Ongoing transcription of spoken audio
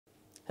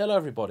Hello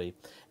everybody.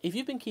 If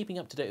you've been keeping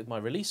up to date with my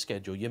release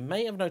schedule, you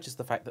may have noticed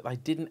the fact that I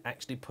didn't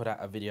actually put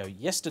out a video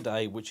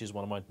yesterday, which is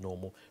one of my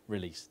normal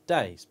release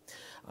days.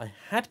 I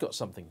had got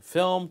something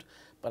filmed,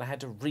 but I had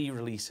to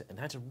re-release it, and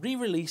I had to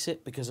re-release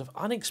it because of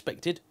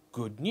unexpected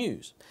good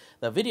news.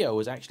 The video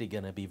was actually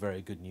going to be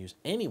very good news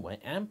anyway,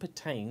 and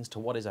pertains to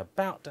what is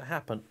about to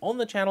happen on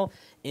the channel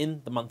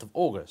in the month of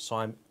August. So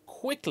I'm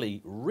quickly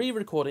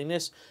re-recording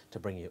this to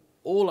bring you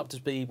all up to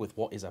speed with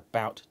what is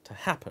about to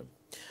happen.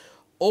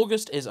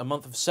 August is a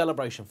month of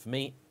celebration for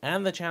me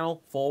and the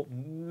channel for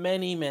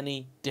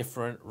many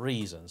different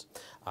reasons.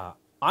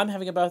 I'm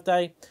having a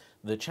birthday.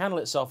 The channel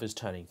itself is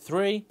turning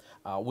 3.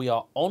 We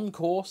are on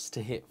course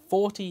to hit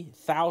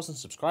 40,000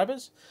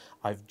 subscribers.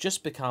 I've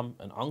just become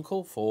an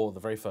uncle for the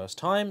very first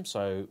time,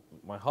 so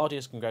my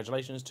heartiest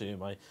congratulations to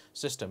my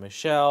sister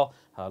Michelle,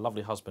 her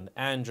lovely husband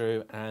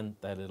Andrew, and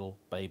their little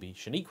baby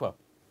Shaniqua.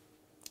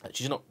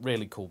 She's not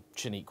really called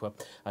Shaniqua,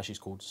 she's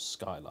called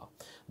Skylar.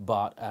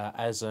 But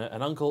as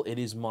an uncle, it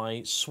is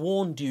my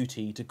sworn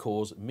duty to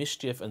cause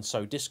mischief and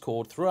sow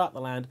discord throughout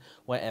the land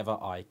wherever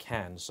I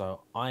can.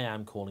 So I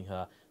am calling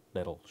her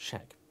Little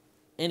Shag.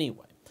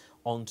 Anyway,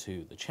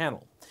 onto the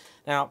channel.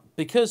 Now,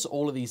 because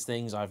all of these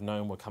things I've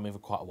known were coming for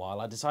quite a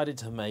while, I decided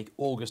to make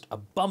August a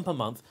bumper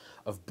month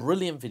of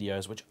brilliant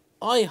videos, which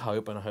I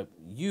hope, and I hope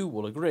you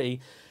will agree,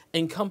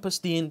 encompass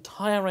the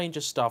entire range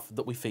of stuff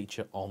that we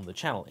feature on the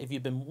channel. If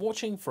you've been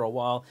watching for a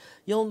while,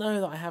 you'll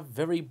know that I have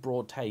very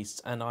broad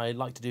tastes, and I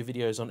like to do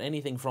videos on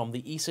anything from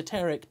the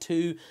esoteric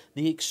to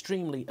the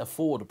extremely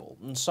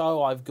affordable. And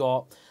so I've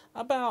got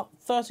about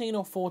 13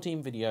 or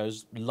 14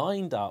 videos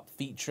lined up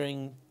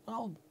featuring,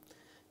 well,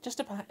 just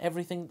about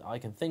everything that I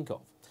can think of.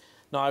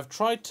 Now, I've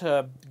tried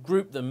to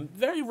group them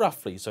very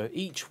roughly, so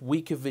each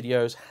week of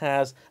videos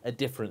has a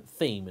different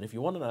theme. And if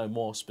you want to know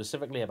more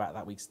specifically about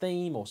that week's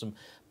theme or some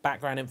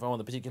background info on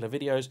the particular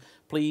videos,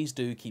 please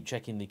do keep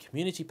checking the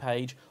community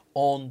page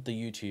on the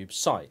YouTube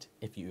site.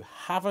 If you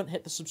haven't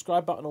hit the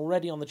subscribe button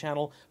already on the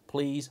channel,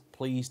 please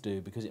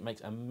do, because it makes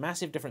a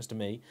massive difference to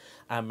me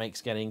and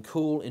makes getting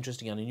cool,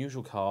 interesting, and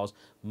unusual cars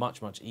much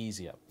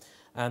easier.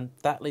 And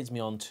that leads me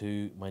on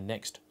to my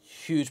next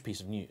huge piece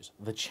of news.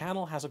 The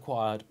channel has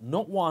acquired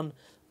not one,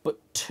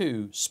 but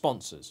 2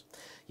 sponsors.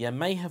 You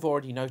may have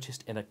already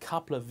noticed in a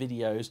couple of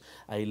videos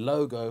a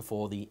logo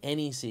for the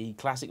NEC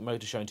Classic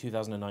Motor Show in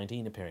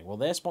 2019 appearing. Well,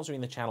 they're sponsoring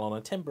the channel on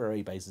a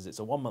temporary basis. It's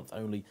a 1-month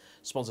only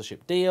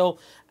sponsorship deal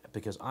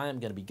because I am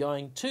going to be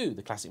going to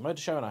the Classic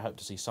Motor Show, and I hope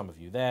to see some of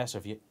you there. So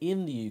if you're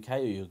in the UK,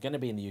 or you're going to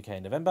be in the UK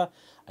in November,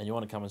 and you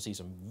want to come and see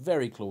some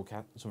very cool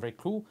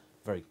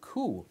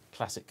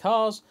classic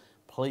cars,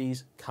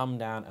 please come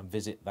down and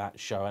visit that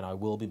show, and I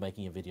will be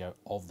making a video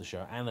of the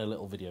show and a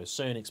little video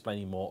soon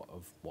explaining more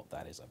of what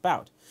that is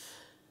about.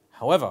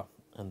 However,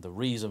 and the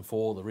reason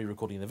for the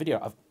re-recording of the video,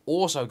 I've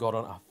also got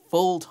on a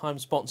full-time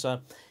sponsor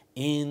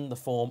in the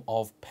form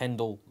of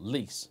Pendle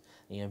Lease.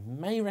 You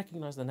may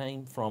recognize the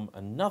name from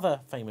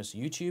another famous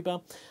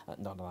YouTuber.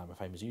 Not that I'm a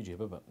famous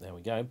YouTuber, but there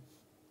we go.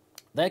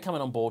 They're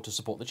coming on board to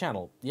support the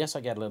channel. Yes,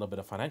 I get a little bit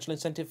of financial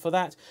incentive for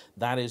that.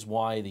 That is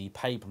why the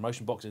paid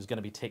promotion box is going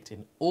to be ticked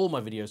in all my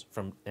videos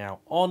from now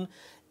on.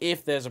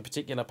 If there's a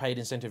particular paid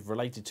incentive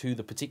related to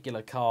the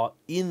particular car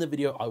in the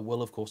video, I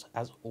will, of course,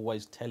 as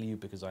always, tell you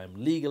because I am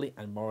legally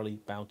and morally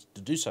bound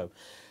to do so.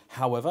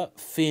 However,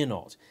 fear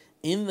not.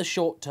 In the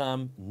short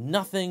term,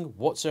 nothing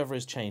whatsoever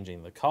is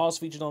changing. The cars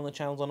featured on the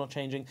channels are not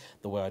changing.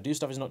 The way I do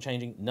stuff is not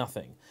changing.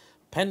 Nothing.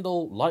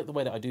 Pendle like the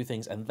way that I do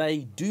things, and they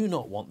do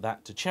not want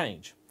that to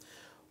change.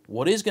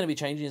 What is going to be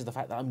changing is the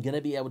fact that I'm going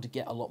to be able to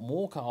get a lot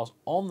more cars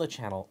on the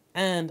channel,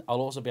 and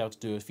I'll also be able to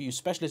do a few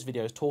specialist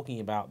videos talking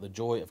about the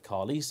joy of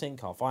car leasing,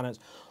 car finance,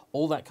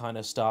 all that kind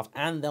of stuff,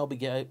 and they'll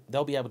be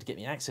able to get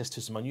me access to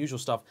some unusual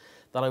stuff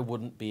that I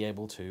wouldn't be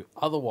able to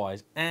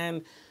otherwise.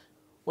 And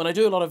when I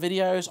do a lot of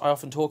videos, I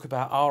often talk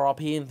about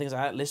RRP and things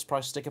like that, list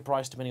price, sticker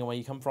price, depending on where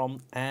you come from.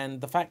 And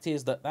the fact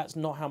is that that's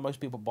not how most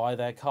people buy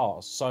their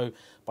cars. So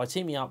by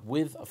teaming up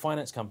with a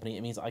finance company,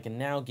 it means I can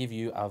now give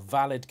you a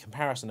valid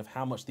comparison of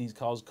how much these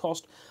cars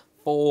cost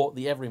for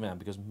the everyman,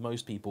 because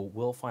most people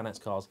will finance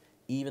cars,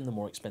 even the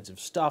more expensive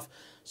stuff.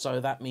 So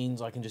that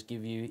means I can just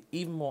give you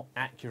even more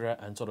accurate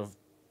and sort of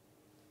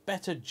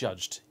better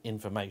judged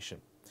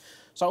information.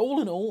 So all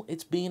in all,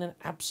 it's been an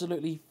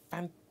absolutely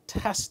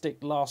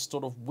fantastic last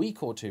sort of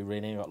week or two,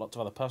 really. I've got lots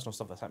of other personal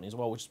stuff that's happening as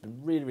well, which has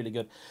been really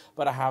good,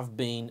 but I have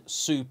been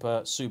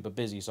super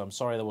busy, so I'm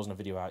sorry there wasn't a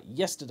video out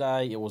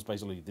yesterday. It was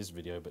basically this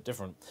video but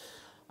different.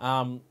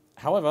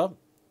 However,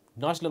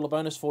 nice little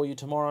bonus for you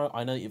tomorrow.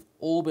 I know that you've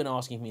all been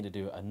asking me to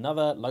do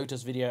another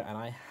Lotus video, and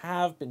I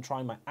have been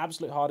trying my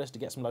absolute hardest to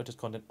get some Lotus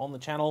content on the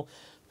channel.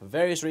 For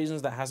various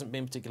reasons that hasn't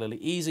been particularly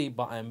easy,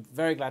 but I'm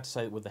very glad to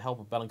say that with the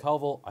help of Bell &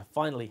 Carvel, I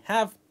finally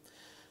have.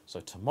 So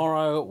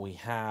tomorrow we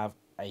have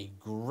a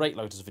great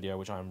Lotus video,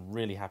 which I'm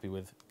really happy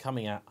with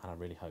coming out, and I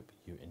really hope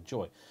you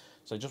enjoy.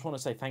 So I just want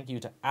to say thank you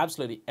to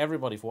absolutely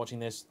everybody for watching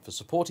this, for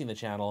supporting the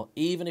channel.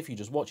 Even if you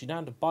just watch, you don't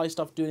have to buy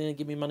stuff, do anything,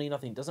 give me money,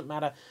 nothing, it doesn't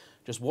matter.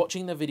 Just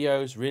watching the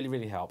videos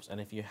really helps.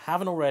 And if you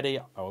haven't already,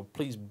 I would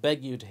please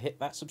beg you to hit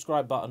that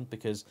subscribe button,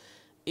 because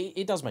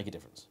it does make a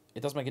difference.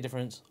 It does make a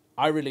difference.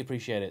 I really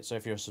appreciate it. So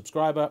if you're a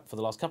subscriber for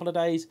the last couple of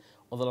days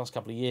or the last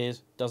couple of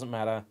years, doesn't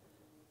matter.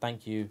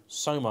 Thank you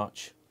so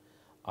much.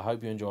 I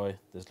hope you enjoy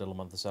this little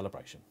month of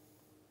celebration.